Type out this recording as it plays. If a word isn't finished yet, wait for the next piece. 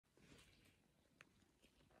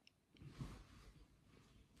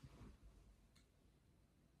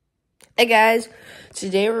Hey guys,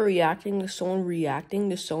 today we're reacting to someone reacting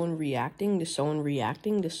to someone reacting to someone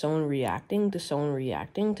reacting to someone reacting to someone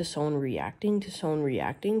reacting to someone reacting to someone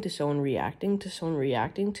reacting to someone reacting to someone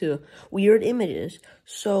reacting to weird images.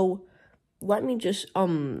 So let me just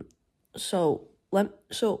you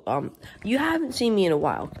haven't seen me in a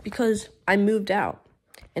while because I moved out.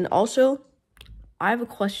 And also I have a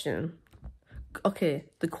question. Okay,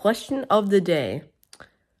 the question of the day.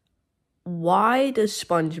 Why does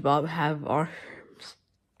SpongeBob have arms?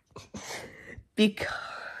 Because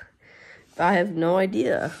I have no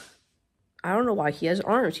idea. I don't know why he has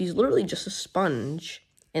arms. He's literally just a sponge.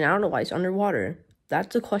 And I don't know why he's underwater.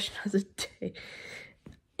 That's the question of the day.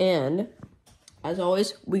 And, as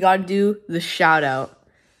always, we gotta do the shout out.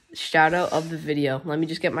 Shout out of the video. Let me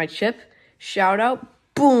just get my chip. Shout out.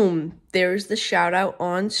 Boom. There's the shout out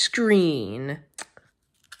on screen.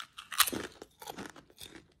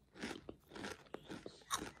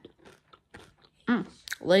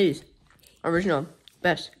 Ladies, original,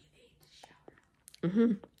 best.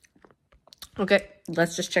 Okay,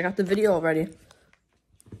 let's just check out the video already.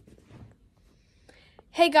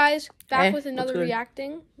 Hey guys, back Hey, with another what's good?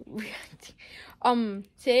 reacting.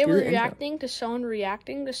 Today we're reacting to someone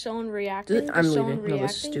reacting to someone reacting to someone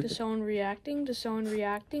reacting to someone reacting to someone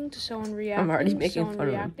reacting to someone reacting. I'm already making fun of him.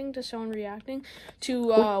 Reacting to someone reacting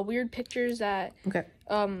to weird pictures that Okay.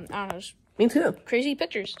 I don't know. Just Me too. crazy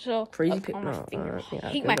pictures. So Crazy on my finger. yeah, I hate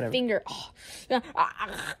okay, my whatever. finger. Oh.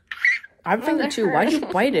 I have a finger too. Why'd you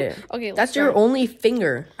bite it? Okay, that's your only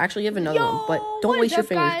finger. Actually, you have another one, but don't waste your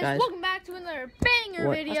fingers, guys. Welcome back to another banger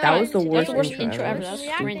video. That was the worst intro ever. That's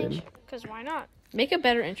That's stupid. Because why not? Make a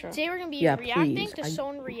better intro. Today we're gonna be Yeah, reacting please. to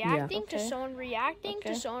someone reacting to Okay. someone reacting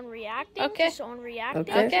Okay. to someone reacting Okay. to someone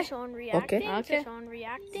reacting Okay. to someone reacting Okay. to someone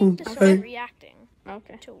reacting to someone reacting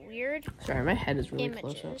Okay. to weird Sorry, my head is really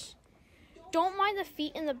close up. images. Don't mind the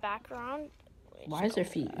feet in the background. Why is there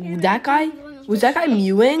feet? That guy? Was that guy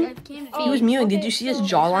mewing? He was mewing. Did you see his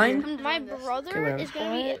jawline? My brother whatever. is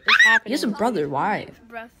gonna be. What is happening? He has a brother. Why?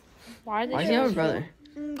 Why are they Why does he have a brother?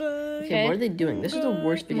 Okay, what are they doing? This is the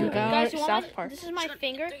worst video ever. Guys, you want South my, Park. this is my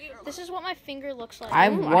finger. This is what my finger looks like. I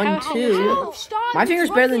have one, have- too. Ow, stop, My he's finger's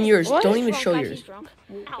better than drunk. yours. What? Don't He's even drunk, show guys, yours. he's drunk.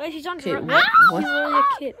 Guys, he's on Okay, drugs. what? He's literally a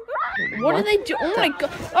kid. What are they do? Oh my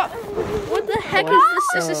god! What the heck is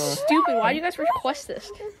this? This is stupid. Why do you guys request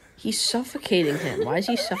this? He's suffocating him. Why is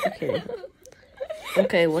he suffocating him?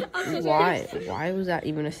 Okay, what? Why? Why was that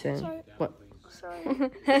even a thing? What?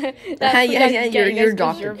 Yeah, you're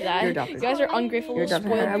adopted. That. You're You adopted. guys are ungrateful, You're little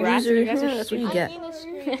adopted. spoiled brats. Loser. You guys are That's what you get.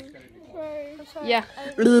 Yeah.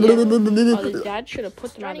 Oh, the dad should have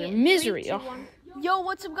put them out of their misery. Oh. Yo,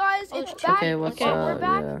 what's up, guys? It's back. Okay, what's We're up?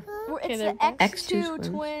 back. Yeah. It's they're the X2 X2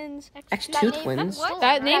 twins. X2 twins?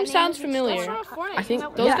 That name sounds familiar. I think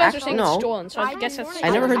Those yeah, guys are actually, saying no. it's stolen, so I guess that's. I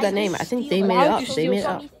never heard that name. I think they made it up. They made it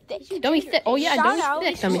up. Don't be thick. Oh yeah, Shout don't out be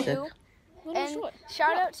thick. Tell me thick. And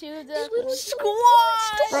shout out to the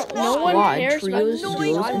Bro, no one Squad, cares about trios,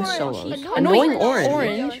 duos, and solos. Annoying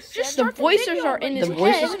orange. Just the voices are in his The head.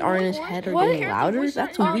 voices are in his head are getting louder?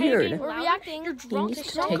 That's weird. We're reacting. You're drunk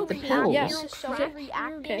needs to take the pills. Yeah. You're so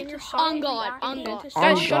reacting. You're so On God, reacting on God. to Guys,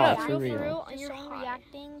 someone shut up. For reacting real. and you're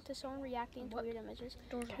reacting to someone reacting to weird images.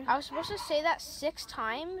 I was supposed to say that 6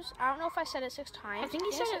 times. I don't know if I said it 6 times. I think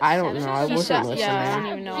he said it. I don't know. I He wasn't said- yeah, I don't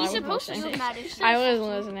listening. even know. He's I wasn't supposed to listening. say I wasn't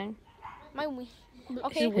listening. my wee.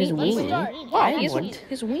 Okay, His let's weenie? start. I His wouldn't.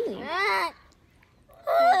 weenie.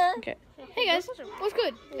 Okay. Hey guys, what's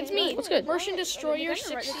good? It's me. What's good? Merchant Destroyer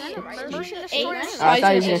 68. Merchant Destroyer. I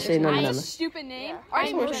thought he was gonna say no, no, no. Stupid name.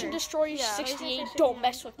 I'm Merchant Destroyer 68. Don't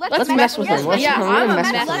mess with me. Let's mess with him. Let's Yeah, I'm a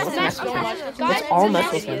mess mess. with him. Let's mess with him. Let's all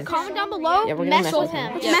mess with him. Comment down below. Yeah, we're gonna mess with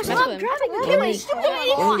him. Yeah, mess with him. Look at my stupid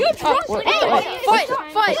idiot. You're drunk.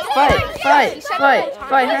 Fight!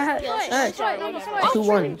 Who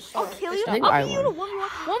won? I'll kill you. I think I won.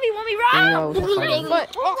 1v1 No, it was a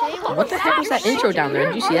fight. What the heck was that intro down there?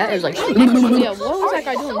 Did you see that? It was like. Yeah, what was that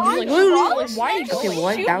guy doing? He was like, why are you Okay,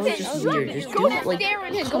 what? That was just weird. Just do it, like,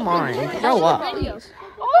 Yeah, come on, grow up.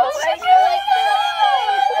 Oh my god.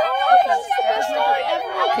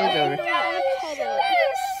 Kid's over.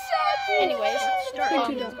 Anyways, back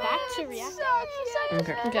to react.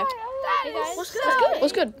 Okay. Okay. Hey guys,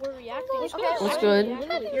 What's good? we're reacting. What's good?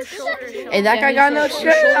 Your shoulders showing. Hey, that guy got no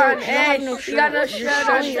shirt on. Hey, no he got no shirt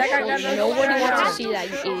on. That guy got no Nobody shirt wants to on. see that,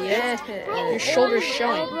 you idiot. Yeah. Your shoulder's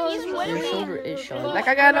showing. Your shoulder is showing. That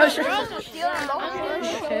guy got no shirt.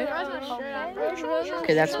 Okay.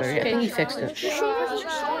 Okay, that's better. I think he fixed it. Your shoulder's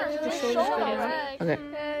good, yeah. Okay.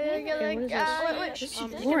 What is this? This is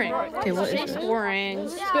boring. Okay, what is this? Boring.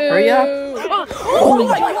 Hurry up. Oh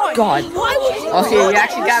my god. Okay, you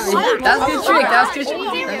actually got me. That was a good trick. That was a good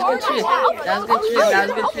trick. That was a good trick. That was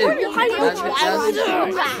a good trick.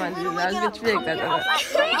 That was a good trick. That was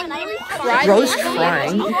Bro's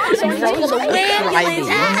crying. Bro's crying.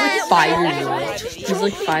 He's like 5 years old. He's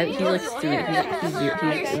like 5. He's like 3.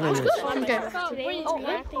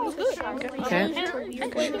 Okay.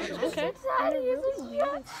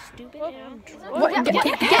 What?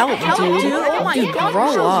 Get help, dude. Dude,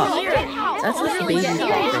 grow up. That's like baby talk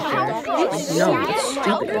right there. No, it's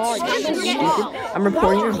stupid. It's stupid. I'm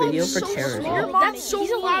reporting your video for terrorism.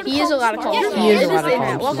 He is allowed to call him. He is allowed to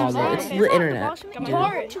call him small, though. It's the internet, dude.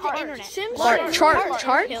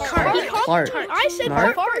 Clark. I said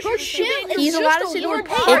Mark? He's allowed to say the word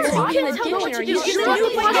Clark in the dictionary.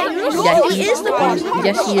 Yeah, he is the boss.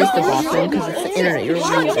 Yes, he is the boss, though, because it's the internet. You're a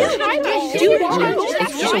loser.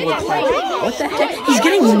 It's just a word Clark. What the heck? He's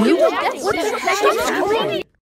getting nuked? What the heck is happening?